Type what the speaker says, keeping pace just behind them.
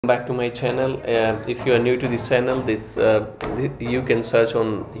Back to my channel. If you are new to this channel, you can search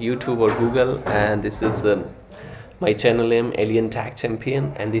on YouTube or Google, and this is my channel name, Alien Tech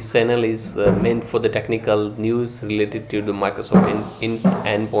Champion, and this channel is meant for the technical news related to the Microsoft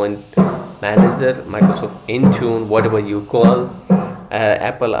Endpoint Manager, Microsoft Intune, whatever you call,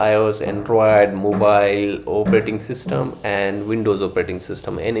 Apple iOS, Android, mobile operating system, and Windows operating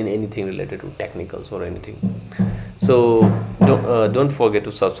system, and in anything related to technicals or anything. So don't forget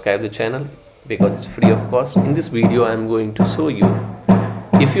to subscribe the channel because it's free of cost. In this video I'm going to show you,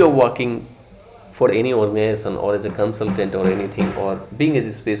 if you're working for any organization or as a consultant or anything, or being as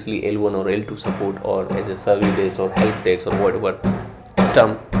especially L1 or L2 support, or as a service desk or help desk or whatever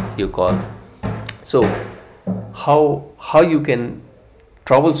term you call. So how you can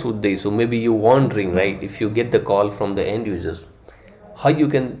troubleshoot this? So maybe you're wondering, right, if you get the call from the end users, how you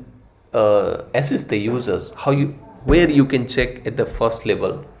can assist the users, where you can check at the first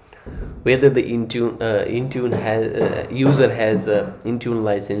level whether the Intune has user has a Intune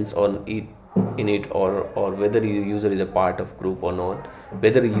license on it or whether your user is a part of group or not,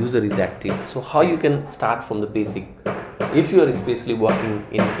 whether a user is active. So how you can start from the basic if you are especially working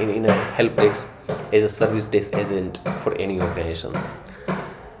in a help desk as a service desk agent for any organization,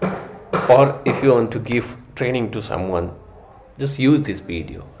 or if you want to give training to someone, just use this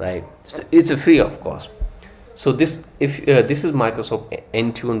video, right? It's a free of cost. So this is Microsoft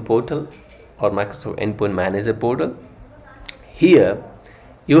Intune portal or Microsoft Endpoint Manager portal. Here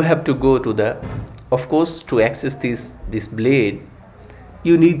you have to go to the, of course, to access this blade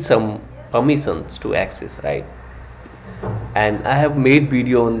you need some permissions to access, right? And I have made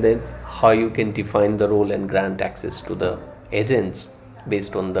video on this, how you can define the role and grant access to the agents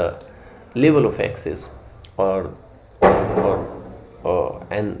based on the level of access,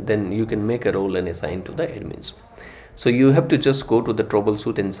 and then you can make a role and assign to the admins. So you have to just go to the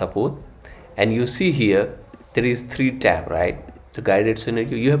troubleshoot and support, and you see here there is 3 tab, right? The guided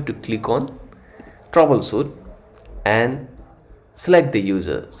scenario. You have to click on troubleshoot and select the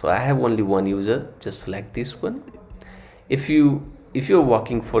user. So I have only one user, just select this one. If you're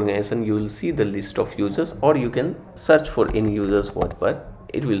working for an organization, you will see the list of users, or you can search for any users, whatever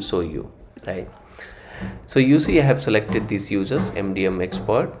it will show you, right? So you see I have selected these users, MDM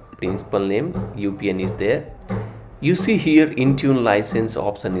expert, principal name, UPN is there. You see here Intune license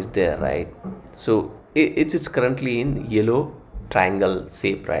option is there, right? So it's currently in yellow triangle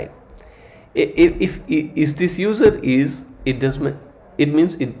shape, right? If this user is, this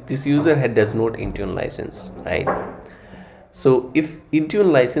user does not Intune license, right? So if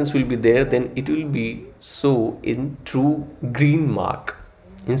Intune license will be there, then it will be show in true green mark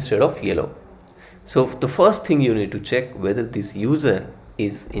instead of yellow. So the first thing you need to check whether this user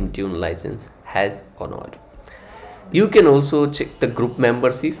is Intune license has or not. You can also check the group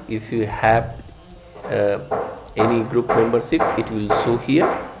membership. If you have any group membership, it will show here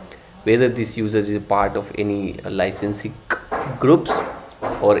whether this user is a part of any licensing groups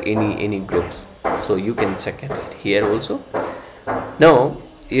or any groups. So you can check it here also. Now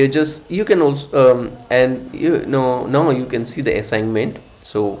you can also now you can see the assignment.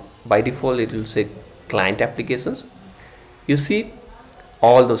 So by default it will say client applications. You see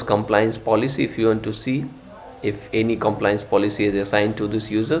all those compliance policy. If you want to see if any compliance policy is assigned to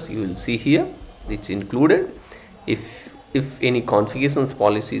these users, you will see here it's included. If any configurations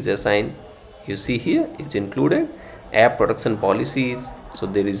policy is assigned, you see here it's included. App protection policies, so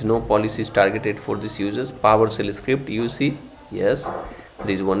there is no policies targeted for these users. PowerShell script, you see, yes, there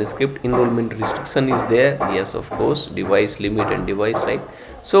is one script. Enrollment restriction is there, yes, of course. Device limit and device, right?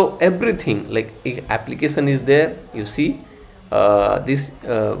 So everything like application is there. You see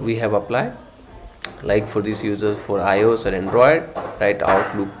we have applied, like for these users for iOS or Android, right?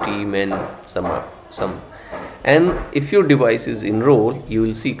 Outlook, team, and some. And if your device is enrolled, you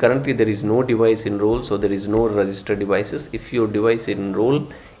will see currently there is no device enrolled, so there is no registered devices. If your device is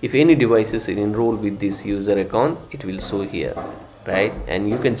enrolled, if any devices is enrolled with this user account, it will show here, right? And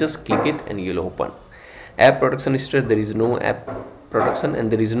you can just click it and you'll open. App protection status, there is no app protection and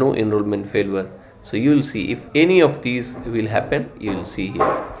there is no enrollment failure. So you will see if any of these will happen, you will see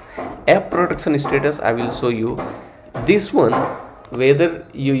here. App protection status, I will show you this one, whether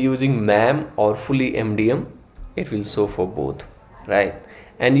you're using MAM or fully MDM, it will show for both, right?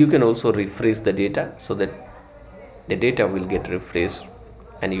 And you can also refresh the data so that the data will get refreshed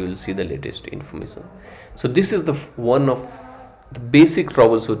and you will see the latest information. So this is the one of the basic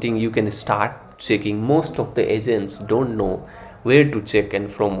troubleshooting. You can start checking. Most of the agents don't know where to check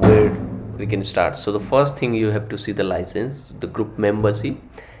and from where we can start. So the first thing, you have to see the license, the group membership,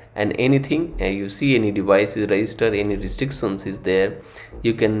 and anything you see any device is registered, any restrictions is there,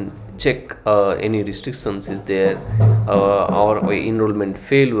 you can check any restrictions is there, or enrollment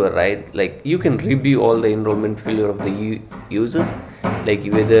failure, right? Like you can review all the enrollment failure of the users, like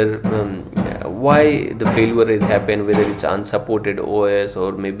whether why the failure has happened, whether it's unsupported OS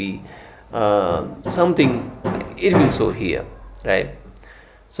or maybe something, it will show here, right?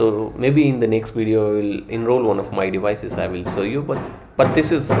 So maybe in the next video I will enroll one of my devices, I will show you, but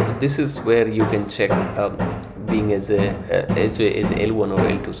this is where you can check being as a L1 or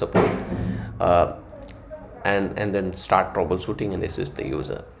L2 support, and then start troubleshooting and assist the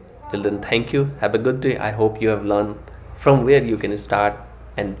user. Till then, thank you, have a good day. I hope you have learned from where you can start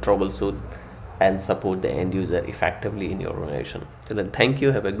and troubleshoot and support the end user effectively in your organization. Till then, thank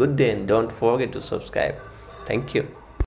you, have a good day, and don't forget to subscribe. Thank you.